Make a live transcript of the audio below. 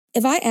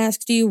If I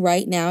asked you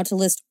right now to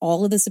list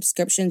all of the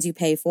subscriptions you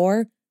pay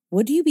for,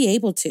 would you be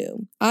able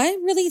to? I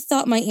really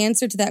thought my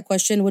answer to that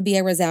question would be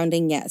a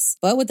resounding yes.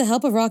 But with the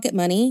help of Rocket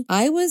Money,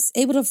 I was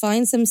able to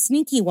find some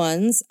sneaky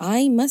ones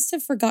I must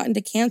have forgotten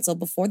to cancel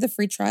before the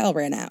free trial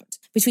ran out.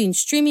 Between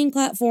streaming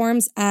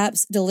platforms,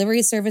 apps,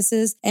 delivery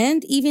services,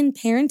 and even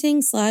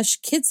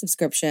parenting/kid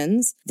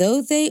subscriptions,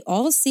 though they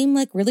all seem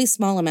like really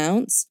small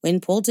amounts, when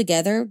pulled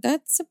together,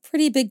 that's a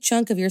pretty big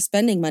chunk of your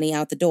spending money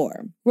out the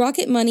door.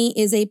 Rocket Money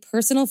is a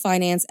personal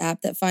finance app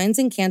that finds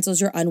and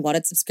cancels your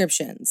unwanted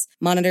subscriptions,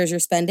 monitors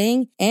your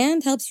spending,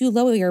 and helps you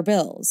lower your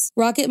bills.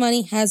 Rocket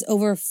Money has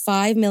over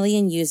 5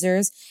 million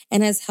users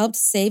and has helped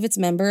save its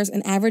members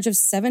an average of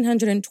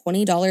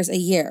 $720 a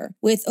year,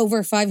 with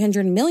over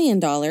 $500 million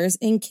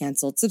in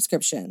canceled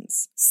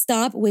subscriptions.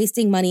 Stop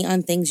wasting money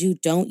on things you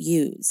don't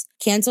use.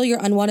 Cancel your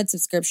unwanted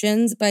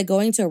subscriptions by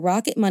going to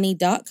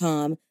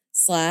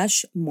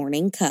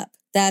rocketmoney.com/morningcup.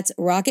 That's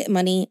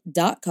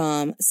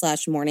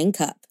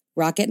rocketmoney.com/morningcup.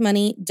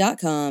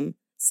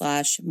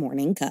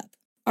 rocketmoney.com/morningcup.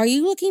 Are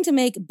you looking to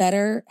make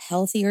better,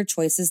 healthier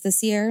choices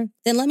this year?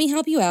 Then let me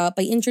help you out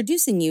by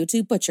introducing you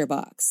to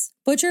ButcherBox.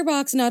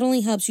 ButcherBox not only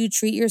helps you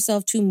treat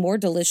yourself to more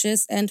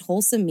delicious and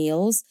wholesome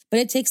meals, but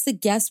it takes the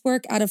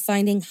guesswork out of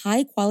finding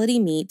high-quality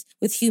meat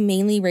with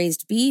humanely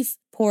raised beef,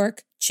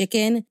 pork,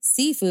 chicken,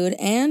 seafood,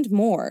 and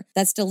more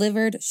that's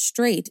delivered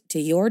straight to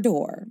your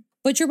door.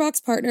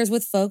 ButcherBox partners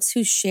with folks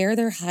who share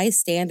their high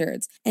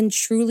standards and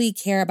truly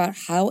care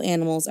about how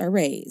animals are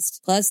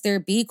raised. Plus, they're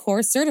B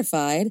Corp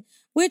certified,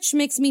 which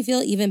makes me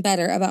feel even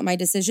better about my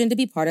decision to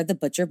be part of the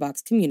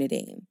ButcherBox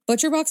community.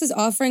 ButcherBox is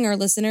offering our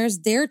listeners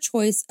their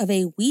choice of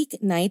a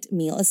weeknight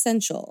meal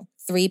essential: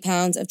 3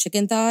 pounds of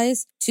chicken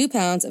thighs, 2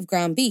 pounds of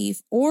ground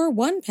beef, or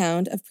 1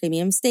 pound of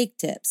premium steak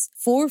tips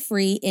for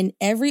free in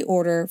every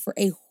order for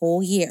a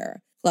whole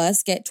year.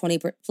 Plus, get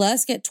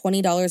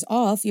 $20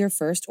 off your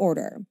first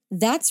order.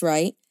 That's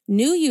right.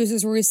 New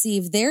users will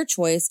receive their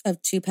choice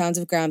of 2 pounds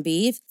of ground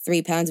beef,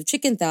 3 pounds of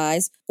chicken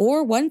thighs,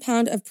 or 1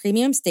 pound of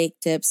premium steak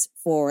tips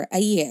for a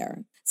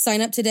year.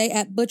 Sign up today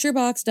at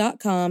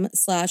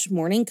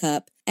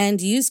butcherbox.com/morningcup and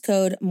use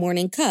code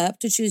MORNINGCUP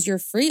to choose your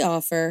free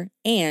offer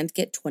and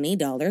get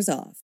 $20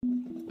 off.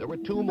 There were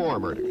 2 more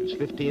murders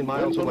 15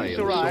 miles away. When police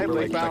arrived,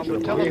 they found the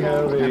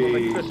telephone and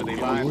electricity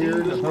lines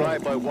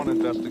described by one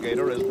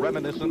investigator as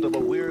reminiscent of a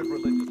weird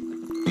religious...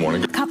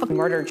 Cup of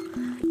murder.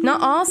 Not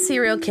all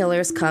serial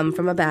killers come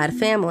from a bad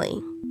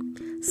family.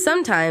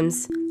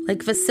 Sometimes,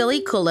 like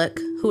Vasily Kulik,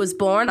 who was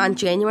born on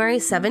January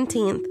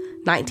 17th,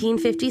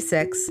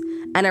 1956,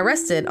 and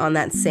arrested on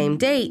that same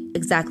date,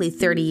 exactly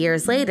 30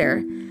 years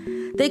later,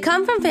 they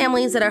come from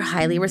families that are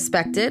highly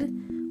respected,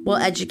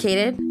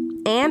 well-educated,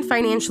 and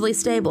financially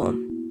stable.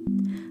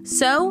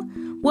 So,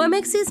 what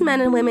makes these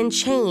men and women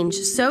change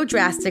so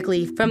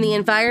drastically from the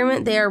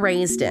environment they are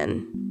raised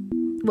in?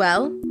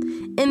 Well,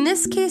 in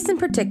this case in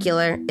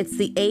particular, it's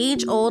the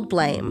age-old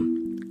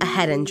blame, a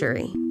head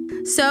injury.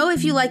 So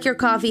if you like your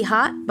coffee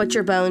hot but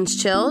your bones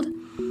chilled,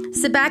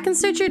 sit back and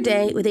start your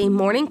day with a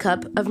morning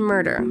cup of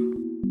murder.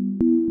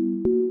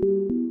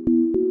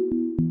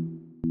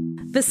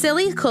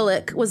 Vasily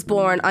Kulik was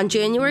born on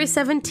January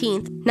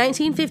 17,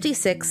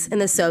 1956 in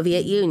the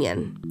Soviet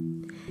Union.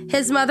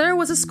 His mother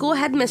was a school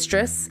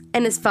headmistress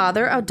and his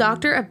father a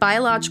doctor of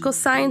biological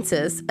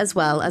sciences as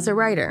well as a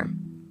writer.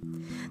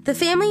 The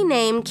family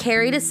name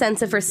carried a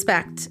sense of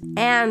respect,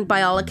 and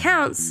by all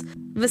accounts,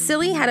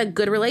 Vasily had a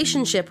good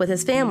relationship with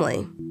his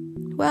family.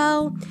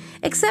 Well,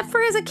 except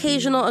for his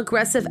occasional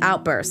aggressive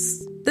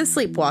outbursts, the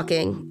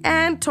sleepwalking,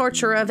 and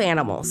torture of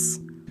animals.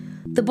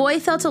 The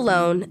boy felt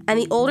alone, and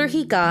the older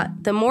he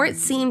got, the more it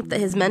seemed that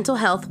his mental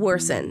health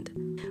worsened.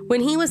 When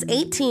he was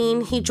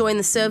 18, he joined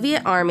the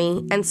Soviet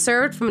Army and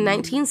served from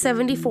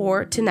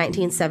 1974 to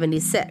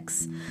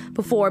 1976,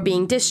 before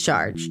being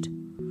discharged.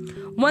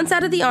 Once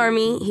out of the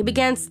Army, he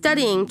began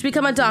studying to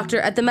become a doctor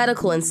at the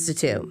Medical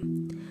Institute.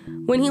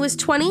 When he was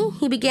 20,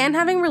 he began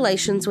having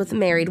relations with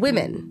married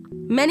women,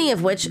 many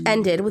of which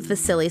ended with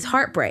Vasily's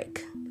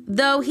heartbreak,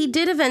 though he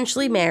did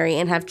eventually marry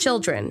and have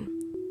children.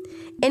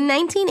 In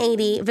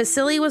 1980,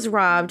 Vasily was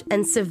robbed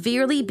and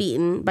severely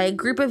beaten by a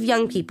group of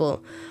young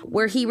people,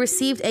 where he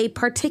received a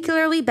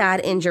particularly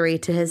bad injury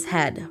to his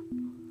head.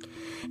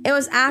 It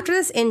was after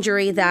this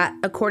injury that,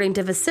 according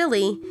to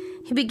Vasily,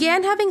 he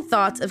began having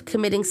thoughts of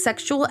committing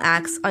sexual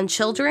acts on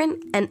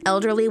children and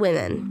elderly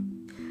women.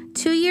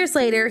 2 years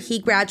later, he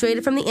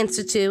graduated from the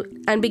institute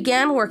and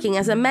began working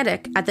as a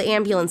medic at the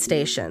ambulance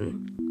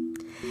station.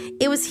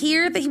 It was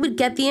here that he would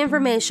get the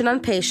information on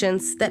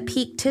patients that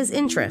piqued his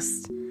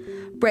interest,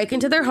 break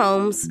into their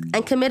homes,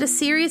 and commit a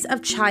series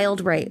of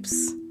child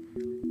rapes.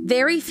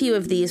 Very few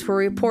of these were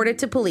reported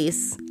to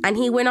police, and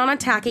he went on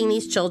attacking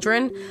these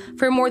children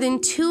for more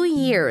than 2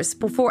 years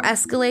before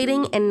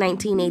escalating in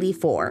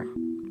 1984.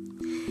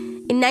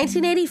 In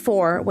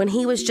 1984, when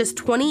he was just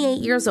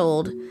 28 years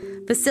old,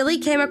 Vasily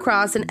came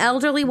across an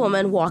elderly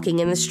woman walking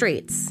in the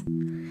streets.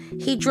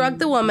 He drugged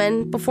the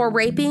woman before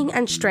raping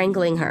and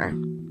strangling her.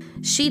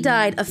 She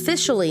died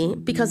officially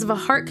because of a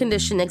heart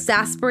condition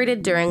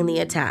exacerbated during the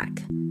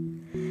attack.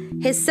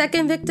 His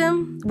second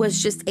victim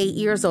was just 8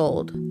 years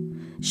old.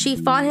 She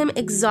fought him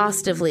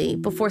exhaustively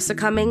before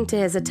succumbing to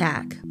his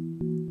attack.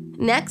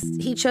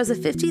 Next, he chose a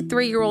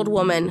 53-year-old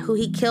woman who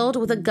he killed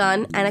with a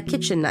gun and a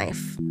kitchen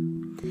knife.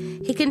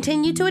 He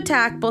continued to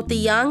attack both the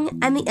young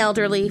and the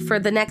elderly for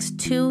the next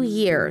 2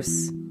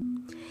 years.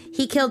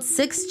 He killed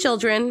 6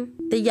 children,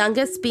 the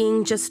youngest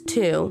being just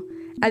 2,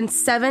 and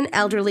 7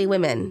 elderly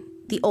women,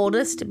 the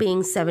oldest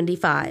being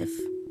 75.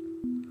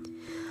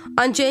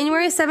 On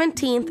January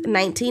 17,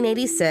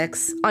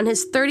 1986, on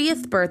his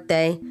 30th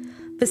birthday,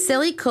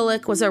 Vasily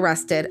Kulik was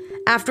arrested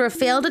after a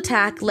failed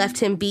attack left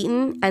him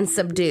beaten and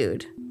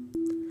subdued.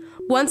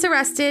 Once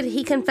arrested,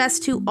 he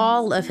confessed to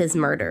all of his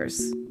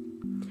murders.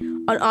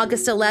 On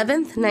August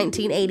 11,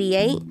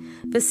 1988,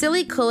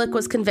 Vasily Kulik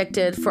was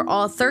convicted for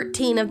all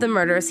 13 of the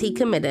murders he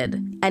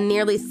committed and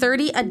nearly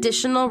 30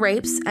 additional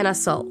rapes and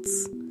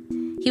assaults.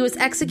 He was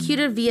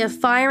executed via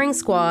firing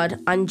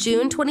squad on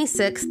June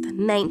 26,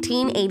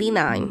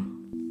 1989.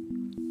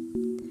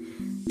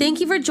 Thank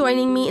you for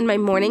joining me in my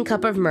morning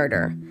cup of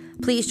murder.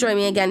 Please join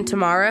me again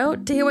tomorrow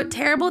to hear what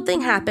terrible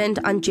thing happened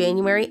on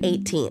January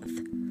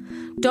 18th.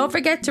 Don't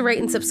forget to rate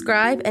and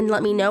subscribe and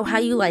let me know how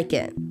you like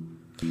it.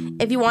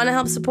 If you want to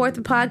help support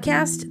the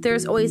podcast,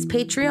 there's always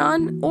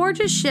Patreon or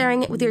just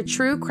sharing it with your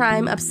true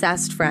crime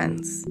obsessed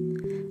friends.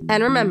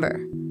 And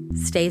remember,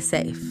 stay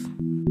safe.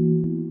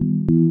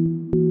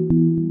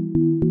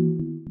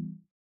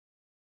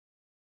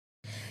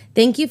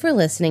 Thank you for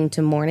listening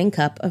to Morning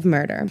Cup of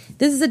Murder.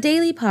 This is a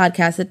daily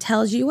podcast that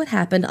tells you what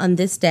happened on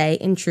this day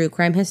in true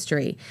crime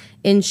history.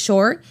 In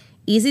short,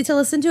 easy to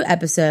listen to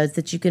episodes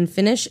that you can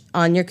finish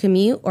on your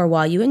commute or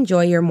while you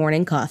enjoy your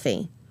morning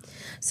coffee.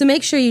 So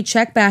make sure you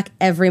check back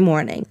every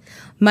morning.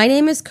 My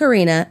name is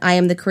Karina. I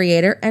am the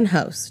creator and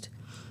host.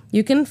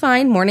 You can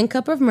find Morning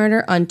Cup of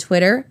Murder on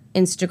Twitter,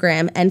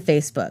 Instagram, and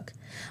Facebook.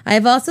 I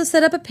have also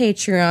set up a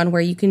Patreon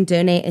where you can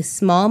donate a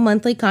small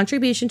monthly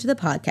contribution to the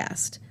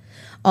podcast.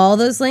 All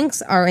those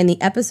links are in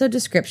the episode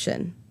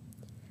description.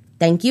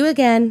 Thank you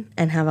again,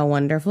 and have a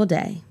wonderful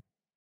day.